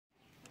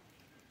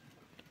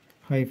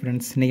Hi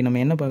friends, இன்னைக்கு நம்ம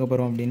என்ன பார்க்க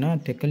போறோம் அப்படினா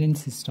Decalin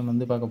system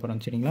வந்து பார்க்க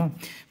போறோம் சரிங்களா.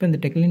 இப்போ இந்த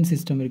Decalin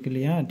system இருக்கு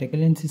இல்லையா?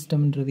 Decalin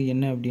systemன்றது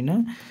என்ன அப்படினா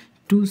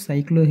 2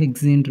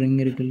 cyclohexane ring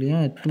இருக்கு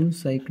இல்லையா? 2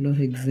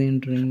 cyclohexane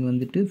ring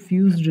வந்துட்டு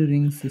fused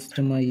ring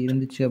system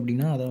இருந்துச்சு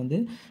அப்படினா அத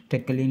வந்து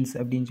Decalins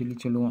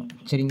அப்படினு சொல்லுவோம்.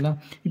 சரிங்களா?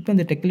 இப்போ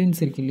இந்த Decalins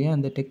இருக்கு இல்லையா?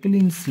 அந்த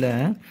Decalinsல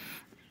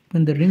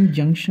இந்த ring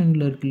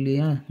junctionல இருக்கு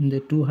இல்லையா? இந்த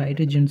 2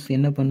 hydrogens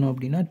என்ன பண்ணும்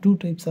அப்படினா 2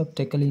 types of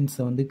Decalins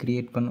வந்து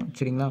கிரியேட் பண்ணும்.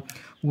 சரிங்களா?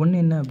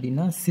 ஒன்னு என்ன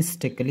அப்படினா cis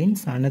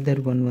Decalins, another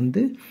one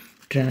வந்து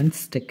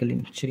trans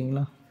Decalin.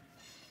 சரிங்களா?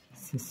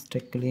 cis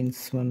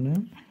Decalins ஒன்னு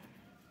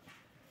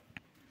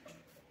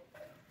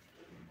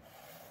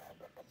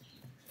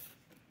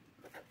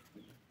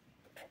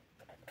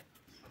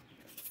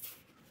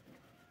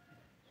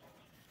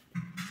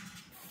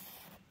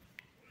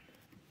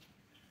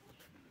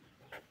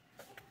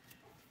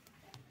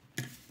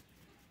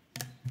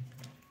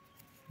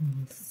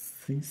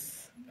cis,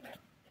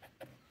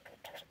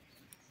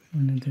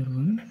 another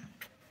one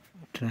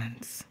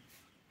trans.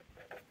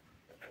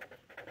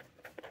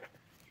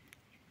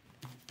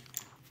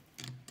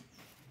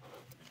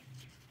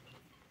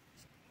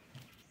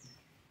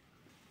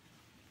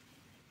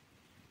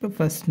 இப்போ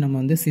ஃபர்ஸ்ட் நம்ம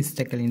வந்து cis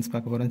Decalins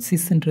பார்க்க போகிறோம்.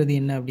 சிஸ்ன்றது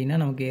என்ன அப்படின்னா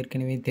நமக்கு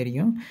ஏற்கனவே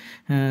தெரியும்.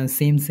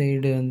 சேம்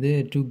சைடு வந்து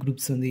 2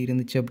 குரூப்ஸ் வந்து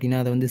இருந்துச்சு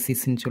அப்படின்னா அதை வந்து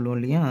சிஸ்ன்னு சொல்லுவோம்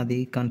இல்லையா? அதே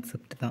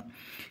கான்செப்ட் தான்.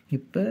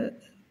 இப்போ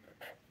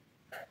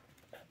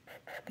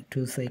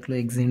 2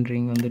 cyclohexane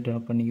ring வந்து ட்ரா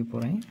பண்ணிக்க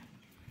போகிறேன்.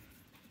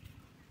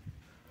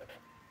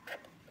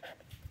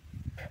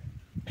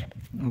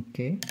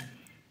 ஓகே,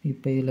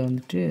 இப்போ இதில்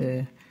வந்துட்டு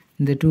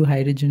இந்த 2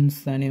 ஹைட்ரஜன்ஸ்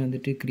தானே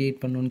வந்துட்டு க்ரியேட்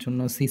பண்ணணும்னு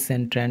சொன்னோம், சிஸ்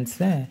அண்ட்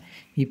ட்ரான்ஸை.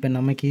 இப்போ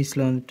நம்ம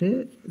கேஸில் வந்துட்டு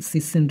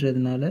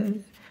சிஸ்ன்றதுனால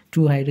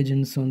 2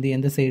 ஹைட்ரஜன்ஸ் வந்து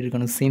எந்த சைடு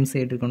இருக்கணும், சேம்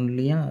சைடு இருக்கணும்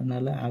இல்லையா?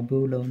 அதனால்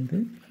அபோவில் வந்து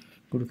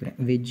கொடுக்குறேன்,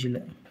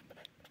 வெஜ்ஜில்.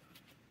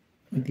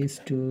 these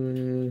 2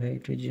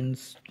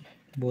 hydrogens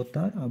both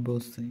are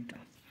above side.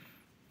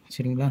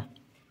 சரிங்களா?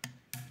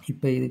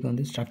 இப்போ இதுக்கு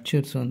வந்து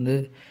ஸ்ட்ரக்சர்ஸ் வந்து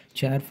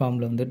சேர்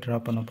ஃபார்மில் வந்து ட்ரா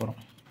பண்ண போகிறோம்.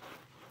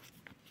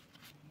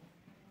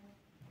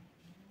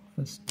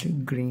 ஃபஸ்ட்டு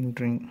க்ரீன்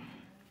ரிங்,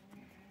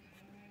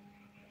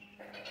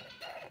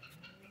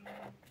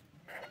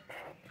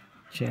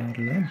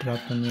 சேரில் ட்ரா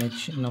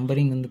பண்ணியாச்சு.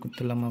 நம்பரிங் வந்து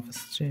கொடுத்துடலாமா?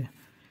 First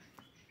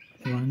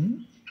 1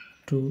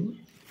 2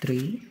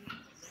 3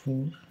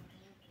 4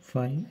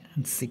 5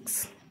 and 6.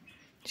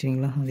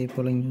 சரிங்களா? அதே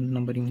போல் இங்கே வந்து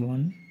நம்பரிங்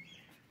 1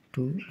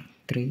 2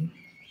 3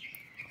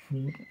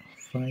 4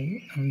 5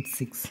 and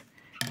 6.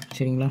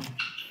 சரிங்களா?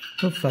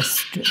 இப்போ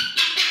ஃபஸ்ட்டு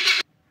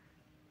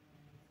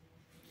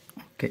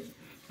ஓகே,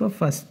 இப்போ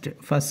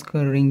ஃபஸ்ட்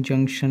ரிங்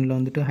ஜங்ஷனில்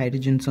வந்துட்டு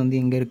ஹைட்ரஜன்ஸ் வந்து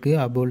எங்கே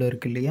இருக்குது? அபோவில்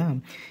இருக்குது இல்லையா?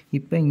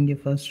 இப்போ இங்கே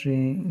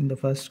இந்த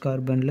ஃபர்ஸ்ட்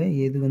கார்பனில்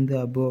எது வந்து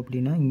அபோ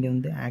அப்படின்னா இங்கே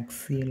வந்து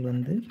ஆக்சியல்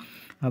வந்து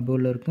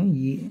அபோவில் இருக்கும்,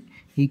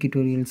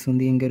 ஈக்விட்டோரியல்ஸ்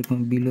வந்து எங்கே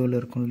இருக்கும்?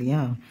 பிலோவில் இருக்கும்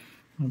இல்லையா?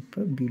 அப்போ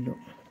பிலோ.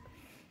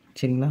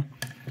 சரிங்களா?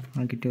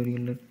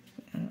 ஆக்விட்டோரியல்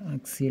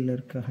ஆக்சியலில்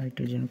இருக்க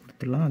ஹைட்ரஜன்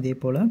கொடுத்துடலாம். அதே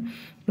போல்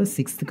இப்போ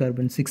சிக்ஸ்த்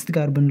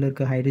கார்பனில்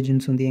இருக்க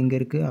ஹைட்ரஜன்ஸ் வந்து எங்கே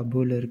இருக்குது?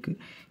 அபோவில் இருக்குது.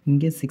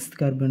 இங்கே சிக்ஸ்த்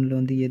கார்பனில்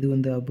வந்து எது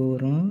வந்து அபோ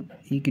வரும்?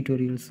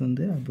 ஈக்விட்டோரியல்ஸ்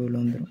வந்து அபோவில்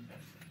வந்துடும்.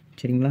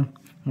 சரிங்களா?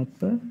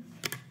 அப்போ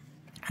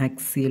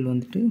ஆக்சியல்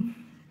வந்துட்டு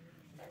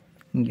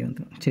இங்கே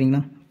வந்துடும்.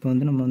 சரிங்களா? இப்போ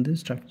வந்து நம்ம வந்து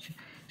ஸ்ட்ரக்சர்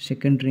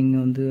செகண்ட் ரிங்கை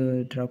வந்து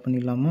ட்ரா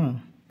பண்ணிடலாமா?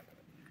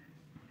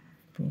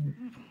 இப்போ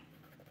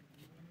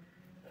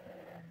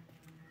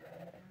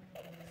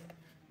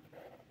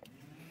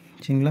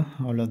சரிங்களா?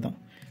 அவ்வளோதான்.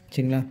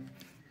 சரிங்களா?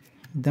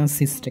 இதுதான்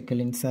சிஸ்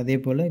Decalins. அதே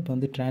போல் இப்போ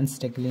வந்து ட்ரான்ஸ்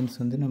Decalins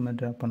வந்து நம்ம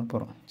ட்ரா பண்ண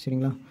போகிறோம்.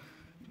 சரிங்களா?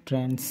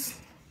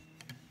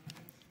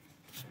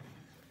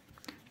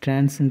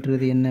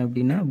 ட்ரான்ஸ்ன்றது என்ன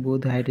அப்படின்னா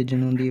போத்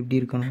ஹைட்ரஜன் வந்து எப்படி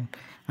இருக்கணும்?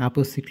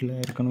 ஆப்போசிட்டில்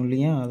இருக்கணும்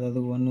இல்லையா? அதாவது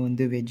ஒன்று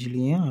வந்து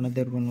வெஜ்லேயும்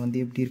அனதர் ஒன் வந்து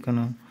எப்படி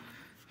இருக்கணும்?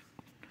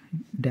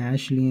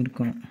 டேஷ்லேயும்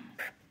இருக்கணும்.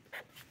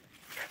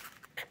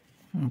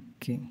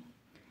 ஓகே,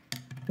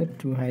 இப்போ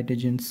 2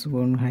 ஹைட்ரஜன்ஸ்,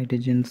 1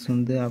 ஹைட்ரஜன்ஸ்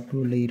வந்து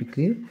அப்ரோவில்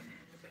இருக்குது,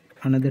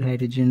 அனதர்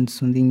ஹைட்ரஜன்ஸ்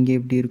வந்து இங்கே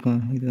எப்படி இருக்கும்?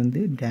 இது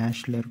வந்து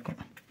டேஷில் இருக்கும்.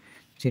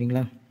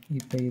 சரிங்களா?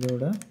 இப்போ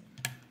இதோட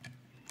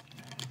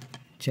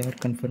சேர்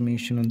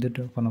கன்ஃபர்மேஷன் வந்து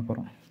ட்ரா பண்ண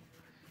போகிறோம்.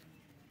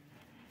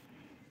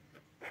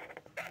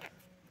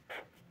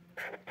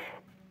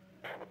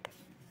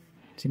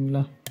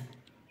 சரிங்களா?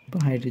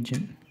 இப்போ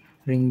ஹைட்ரஜன்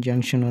ரிங்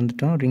ஜங்ஷன்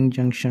வந்துட்டோம். ரிங்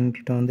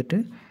ஜங்ஷன்கிட்ட வந்துட்டு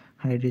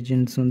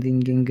ஹைட்ரஜன்ஸ் வந்து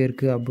இங்கே எங்கே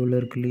இருக்குது? அபோவில்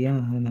இருக்கு இல்லையா?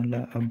 அதனால்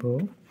அபோ.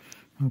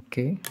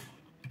 ஓகே,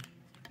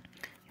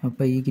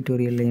 அப்போ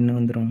ஈக்விட்டோரியலில் என்ன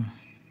வந்துடும்?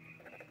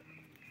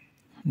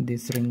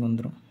 திஸ் ரிங்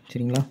வந்துடும்.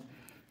 சரிங்களா?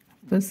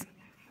 இப்போ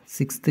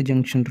சிக்ஸ்த்து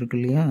ஜங்ஷன் இருக்கு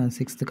இல்லையா?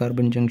 சிக்ஸ்த்து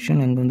கார்பன்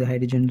ஜங்ஷன், அங்கே வந்து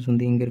ஹைட்ரஜன்ஸ்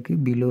வந்து எங்கே இருக்குது?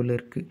 பிலோவில்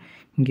இருக்குது.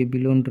 இங்கே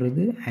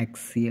பிலோன்றது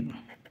ஆக்சியல்,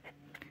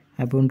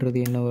 அபோன்றது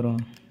என்ன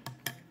வரும்?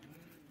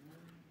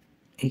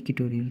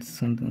 ஈக்விட்டோரியல்ஸ்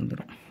வந்து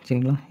வந்துடும்.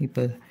 சரிங்களா?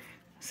 இப்போ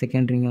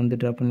செகண்ட் ரிங் வந்து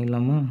ட்ரா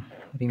பண்ணிடலாமா?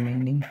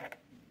 ரிமைனிங்.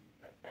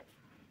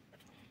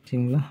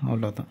 சரிங்களா?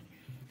 அவ்வளோதான்.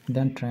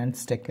 இதுதான்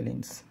ட்ரான்ஸ்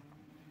Decalins.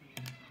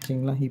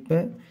 சரிங்களா? இப்போ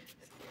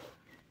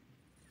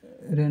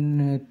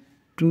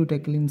 2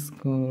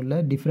 Decalinsக்குள்ள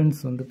டிஃப்ரென்ஸ்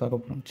வந்து பார்க்க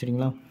போகிறோம்.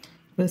 சரிங்களா?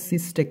 இப்போ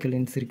சிஸ்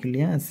Decalins இருக்கு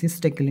இல்லையா? சிஸ்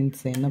Decalins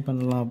என்ன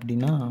பண்ணலாம்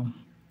அப்படின்னா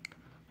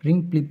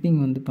ரிங் ஃப்ளிப்பிங்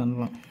வந்து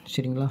பண்ணலாம்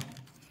சரிங்களா.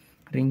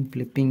 ரிங்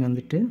ஃப்ளிப்பிங்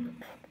வந்துட்டு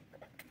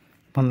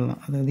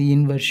பண்ணலாம், அதாவது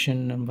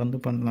இன்வெர்ஷன் வந்து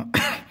பண்ணலாம்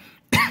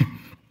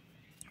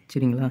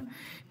சரிங்களா.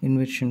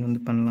 இன்வெர்ஷன் வந்து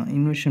பண்ணலாம்.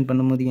 இன்வெர்ஷன்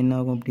பண்ணும்போது என்ன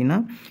ஆகும் அப்படின்னா,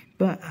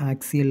 இப்போ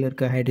ஆக்சியலில்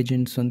இருக்க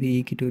ஹைட்ரஜன்ஸ் வந்து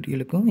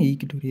ஈக்விட்டோரியலுக்கும்,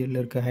 ஈக்விட்டோரியலில்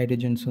இருக்க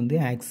ஹைட்ரஜன்ஸ் வந்து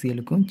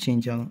ஆக்சியலுக்கும்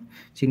சேஞ்ச் ஆகும்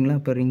சரிங்களா.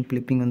 இப்போ ரிங்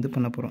ஃப்ளிப்பிங் வந்து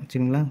பண்ண போகிறோம்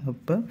சரிங்களா.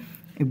 அப்போ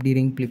இப்படி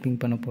ரிங்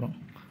ஃப்ளிப்பிங் பண்ண போகிறோம்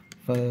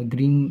இப்போ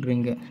க்ரீன்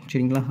ரிங்கை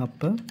சரிங்களா.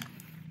 அப்போ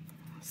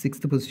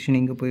 6th பொசிஷன்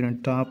எங்கே போயிடும்,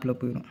 டாப்பில்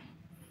போயிடும்.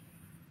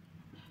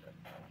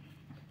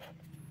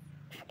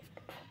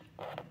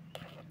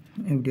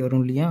 இப்படி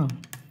வரும் இல்லையா.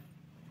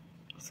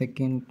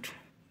 செகண்ட்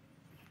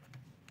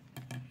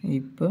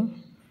இப்போ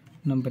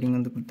நம்பரிங்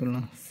வந்து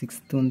கொடுத்துடலாம்.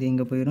 6th வந்து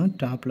எங்கே போயிடும்,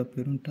 டாப்பில்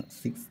போயிடும்.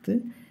 6th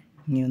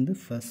இங்கே வந்து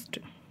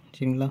ஃபஸ்ட்டு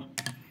சரிங்களா.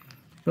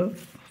 இப்போ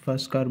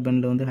ஃபர்ஸ்ட்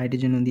கார்பனில் வந்து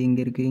ஹைட்ரஜன் வந்து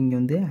எங்கே இருக்குது, இங்கே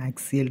வந்து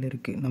ஆக்சியலில்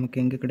இருக்குது.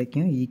 நமக்கு எங்கே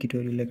கிடைக்கும்,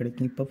 ஈக்விட்டோரியலில்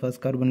கிடைக்கும். இப்போ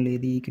ஃபர்ஸ்ட் கார்பனில்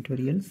எது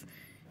ஈக்விட்டோரியல்ஸ்,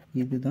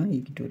 இதுதான்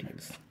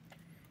ஈக்விட்டோரியல்ஸ்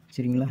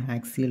சரிங்களா.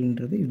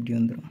 ஆக்சியல்ன்றது இப்படி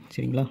வந்துடும்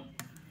சரிங்களா.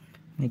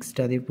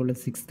 நெக்ஸ்ட் அதே போல்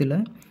 6th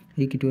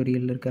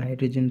ஈக்விட்டோரியலில் இருக்க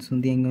ஹைட்ரஜன்ஸ்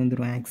வந்து எங்கே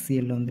வந்துடும்,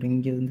 ஆக்சியலில் வந்துடும்.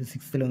 இங்கே வந்து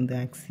 6th வந்து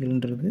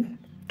ஆக்சியல்ன்றது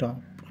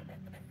டாப்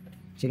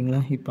சரிங்களா.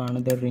 இப்போ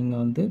அனதர் ரிங்கை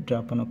வந்து ட்ரா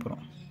பண்ண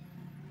போகிறோம்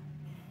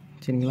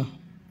சரிங்களா.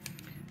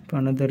 இப்போ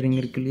அனதர் ரிங்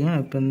இருக்கு இல்லையா.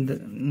 இப்போ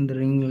இந்த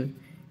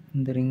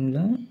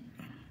ரிங்கில்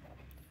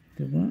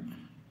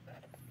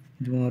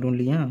இதுவும் வரும்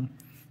இல்லையா.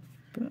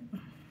 இப்போ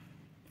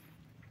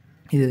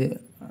இது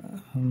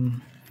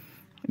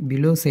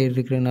பிலோ சைடு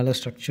இருக்கிறதுனால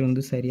ஸ்ட்ரக்சர்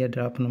வந்து சரியாக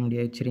ட்ரா பண்ண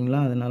முடியாது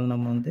சரிங்களா. அதனால்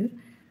நம்ம வந்து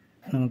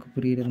நமக்கு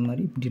புரிகிறது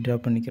மாதிரி இப்படி ட்ரா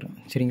பண்ணிக்கிறோம்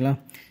சரிங்களா.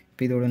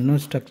 இப்போ இதோட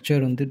இன்னும்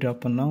ஸ்ட்ரக்சர் வந்து ட்ரா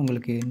பண்ணால்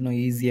உங்களுக்கு இன்னும்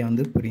ஈஸியாக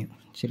வந்து புரியும்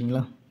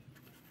சரிங்களா.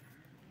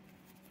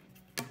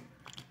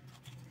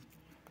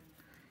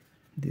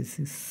 This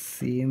is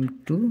same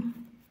to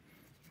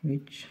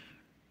which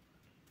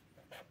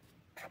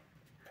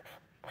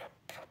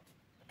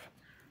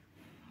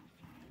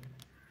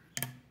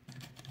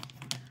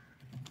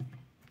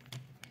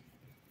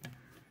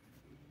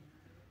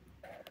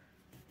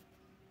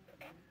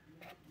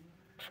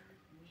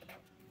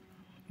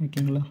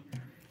ஓகேங்களா.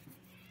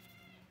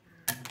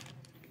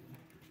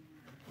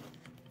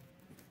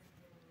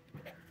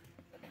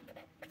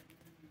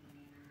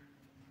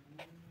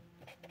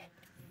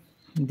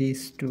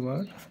 these two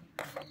are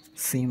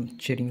same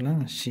சரிங்களா,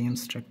 சேம்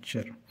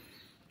ஸ்ட்ரக்சர்.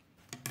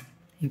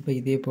 இப்போ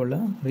இதே போல்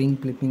ரிங்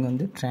ஃப்ளிப்பிங்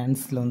வந்து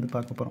ட்ரான்ஸில் வந்து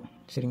பார்க்க போகிறோம்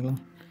சரிங்களா.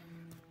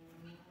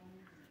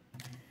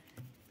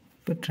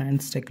 இப்போ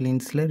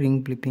டிரான்ஸ்டெக்லின்ஸில் ரிங்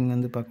ஃப்ளிப்பிங்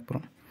வந்து பார்க்க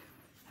போகிறோம்.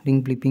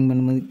 ரிங் ஃப்ளிப்பிங்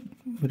பண்ணும்போது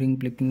ரிங்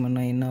ஃப்ளிப்பிங்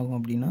பண்ணால் என்ன ஆகும்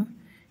அப்படின்னா,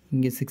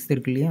 இங்கே 6th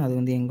இருக்கு இல்லையா, அது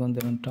வந்து எங்கே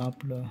வந்துடும்,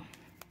 டாப்பில்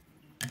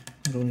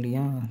வரும்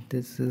இல்லையா.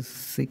 This is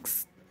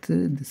 6th,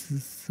 this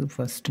is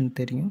ஃபஸ்ட்டுன்னு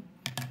தெரியும்.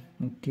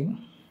 ஓகே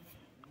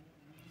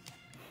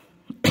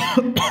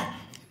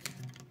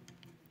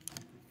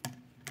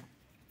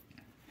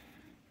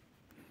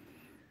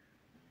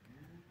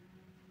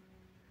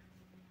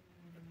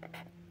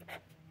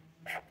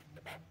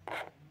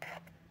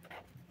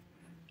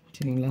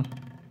சரிங்களா.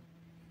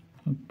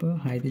 அப்போ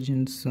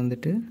ஹைட்ரஜன்ஸ்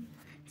வந்துட்டு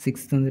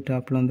 6th வந்து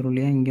டாப்பில் வந்துடும்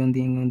இல்லையா. இங்கே வந்து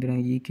எங்கே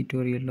வந்துடும்,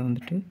 ஈக்விட்டோரியலில்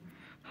வந்துட்டு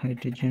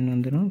ஹைட்ரஜன்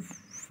வந்துடும்.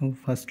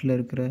 ஃபஸ்ட்டில்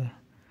இருக்கிற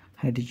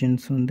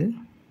ஹைட்ரஜன்ஸ் வந்து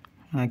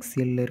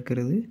ஆக்சியலில்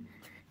இருக்கிறது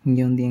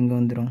இங்கே வந்து எங்கே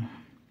வந்துடும்,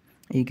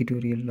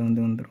 ஈக்விட்டோரியலில்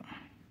வந்து வந்துடும்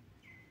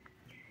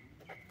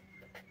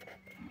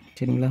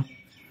சரிங்களா.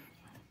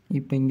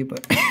 இப்போ இங்கே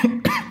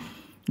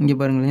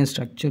பாருங்களேன்,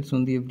 ஸ்ட்ரக்சர்ஸ்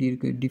வந்து எப்படி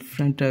இருக்குது,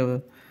 டிஃப்ரெண்ட்டாக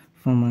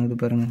ஃபார்ம் ஆகுது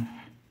பாருங்கள்.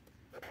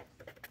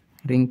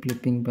 ரிங்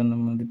ஃப்ளிப்பிங் பண்ண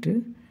வந்துட்டு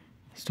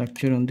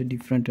ஸ்ட்ரக்சர் வந்து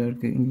டிஃப்ரெண்ட்டாக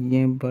இருக்குது. இங்கே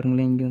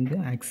பாருங்களேன், இங்கே வந்து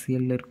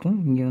ஆக்சியலில் இருக்கும்,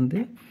 இங்கே வந்து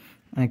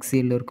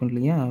ஆக்சியலில் இருக்கும்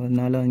இல்லையா.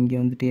 அதனால் இங்கே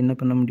வந்துட்டு என்ன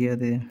பண்ண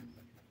முடியாது,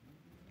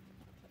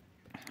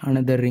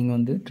 அனதர் ரிங்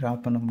வந்து ட்ரா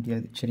பண்ண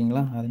முடியாது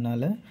சரிங்களா.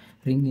 அதனால்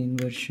ரிங்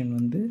இன்வெர்ஷன்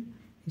வந்து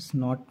இஸ்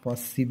நாட்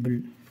பாசிபிள்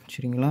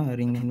சரிங்களா.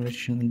 ரிங்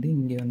இன்வெர்ஷன் வந்து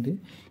இங்கே வந்து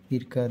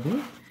இருக்காது,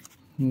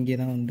 இங்கே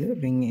தான் வந்து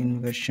ரிங்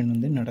இன்வெர்ஷன்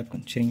வந்து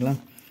நடக்கும் சரிங்களா.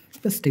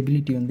 இப்போ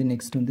ஸ்டெபிலிட்டி வந்து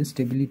நெக்ஸ்ட் வந்து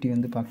ஸ்டெபிலிட்டி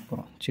வந்து பார்க்க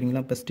போகிறோம் சரிங்களா.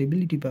 இப்போ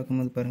ஸ்டெபிலிட்டி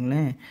பார்க்கும்போது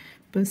பாருங்களேன்,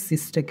 இப்போ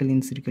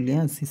சிஸ்டெக்கலின்ஸ் இருக்கு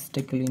இல்லையா.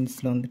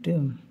 சிஸ்டெக்கலின்ஸில் வந்துட்டு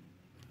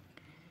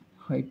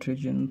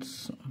ஹைட்ரஜன்ஸ்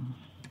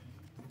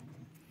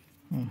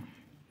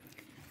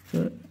ஸோ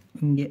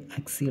இங்கே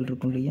ஆக்சியல்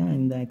இருக்கும் இல்லையா,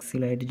 இந்த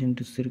ஆக்சியல்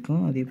ஹைட்ரஜன்ஸ்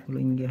இருக்கும். அதே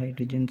போல் இங்கே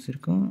ஹைட்ரஜன்ஸ்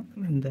இருக்கும்,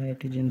 இந்த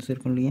ஹைட்ரஜன்ஸ்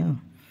இருக்கும் இல்லையா.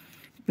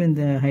 இப்போ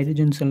இந்த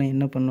ஹைட்ரஜன்ஸ் எல்லாம்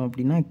என்ன பண்ணோம்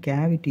அப்படின்னா,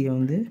 கேவிட்டியை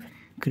வந்து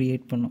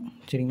க்ரியேட் பண்ணோம்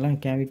சரிங்களா.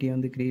 கேவிட்டியை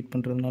வந்து க்ரியேட்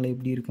பண்ணுறதுனால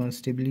எப்படி இருக்கும்,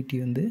 ஸ்டெபிலிட்டி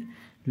வந்து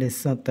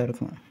லெஸ்ஸாக தான்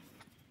இருக்கும்.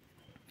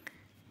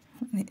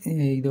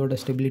 இதோட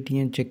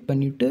ஸ்டெபிலிட்டியும் செக்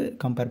பண்ணிவிட்டு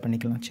கம்பேர்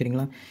பண்ணிக்கலாம்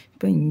சரிங்களா.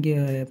 இப்போ இங்கே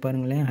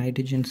பாருங்களேன்,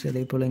 ஹைட்ரஜன்ஸ்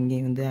அதே போல் இங்கே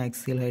வந்து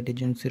ஆக்சியல்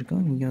ஹைட்ரஜன்ஸ்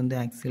இருக்கும், இங்கே வந்து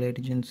ஆக்சியல்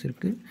ஹைட்ரஜன்ஸ்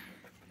இருக்குது,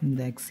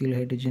 இந்த ஆக்சியல்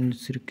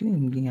ஹைட்ரஜன்ஸ் இருக்குது,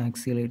 இங்கேயும்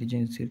ஆக்சியல்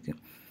ஹைட்ரஜன்ஸ் இருக்குது.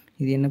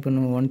 இது என்ன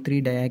பண்ணுவோம்,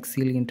 1,3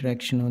 டயாக்சியல்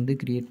இன்ட்ராக்ஷன் வந்து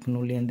க்ரியேட்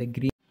பண்ணுவோம் இல்லையா.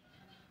 அந்த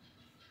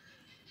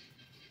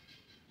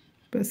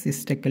இப்போ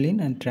சிஸ்டெக்கலின்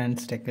அண்ட்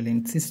டிரான்ஸ்டெக்கலின்.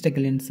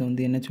 சிஸ்டெக்கலின்ஸ்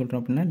வந்து என்ன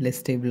சொல்கிறோம் அப்படின்னா லெஸ்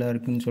ஸ்டேபிளாக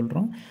இருக்குதுன்னு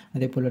சொல்கிறோம்.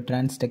 அதே போல்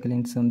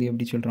டிரான்ஸ்டெக்கலின்ஸ் வந்து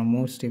எப்படி சொல்கிறோம்,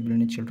 மோர்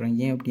ஸ்டேபிள்னு சொல்கிறோம்.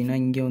 ஏன் அப்படின்னா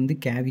இங்கே வந்து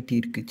கேவிட்டி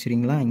இருக்குது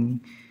சரிங்களா.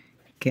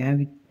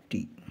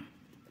 கேவிட்டி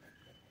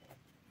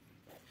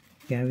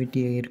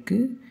கேவிட்டி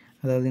இருக்குது.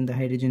 அதாவது இந்த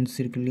ஹைட்ரஜன்ஸ்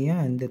இருக்கு இல்லையா,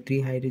 இந்த 3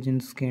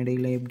 ஹைட்ரஜன்ஸ்க்கு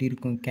இடையில் எப்படி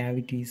இருக்கும்,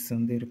 கேவிட்டிஸ்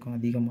வந்து இருக்கும்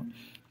அதிகமாக.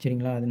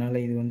 சரிங்களா,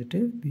 அதனால் இது வந்துட்டு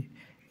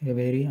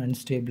வெரி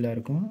அன்ஸ்டேபிளாக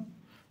இருக்கும்.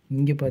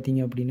 இங்கே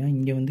பார்த்தீங்க அப்படின்னா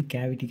இங்கே வந்து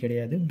கேவிட்டி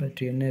கிடையாது,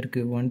 பட் என்ன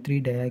இருக்குது, 1,3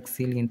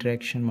 டயாக்சியல்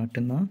இன்ட்ராக்ஷன்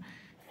மட்டும்தான்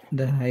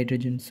இந்த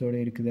ஹைட்ரஜன்ஸோடு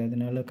இருக்குது.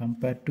 அதனால்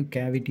கம்பேர் டு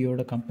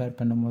கேவிட்டியோட கம்பேர்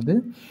பண்ணும்போது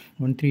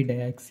 1,3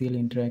 டயாக்சியல்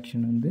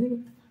இன்ட்ராக்ஷன் வந்து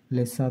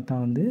லெஸ்ஸாக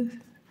தான் வந்து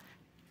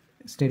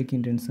ஸ்டெரிக்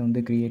ஹிண்ட்ரன்ஸை வந்து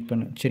க்ரியேட்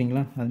பண்ணும்.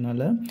 சரிங்களா,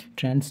 அதனால்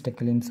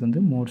டிரான்ஸ்டெக்கலின்ஸ் வந்து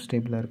மோர்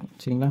ஸ்டேபிளாக இருக்கும்.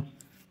 சரிங்களா,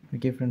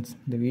 ஓகே ஃப்ரெண்ட்ஸ்,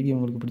 இந்த வீடியோ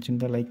உங்களுக்கு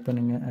பிடிச்சிருந்தால் லைக்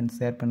பண்ணுங்கள் அண்ட்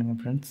ஷேர் பண்ணுங்கள்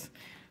ஃப்ரெண்ட்ஸ்.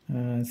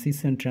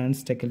 சிஸ் அண்ட்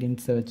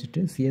டிரான்ஸ்டெக்கலின்ஸை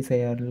வச்சுட்டு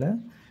சிஎஸ்ஐஆரில்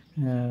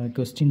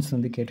கொஸ்டின்ஸ்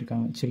வந்து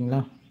கேட்டிருக்காங்க.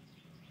 சரிங்களா,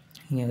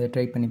 நீங்கள் அதை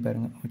ட்ரை பண்ணி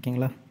பாருங்கள்.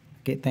 ஓகேங்களா,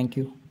 ஓகே,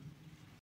 தேங்க்யூ.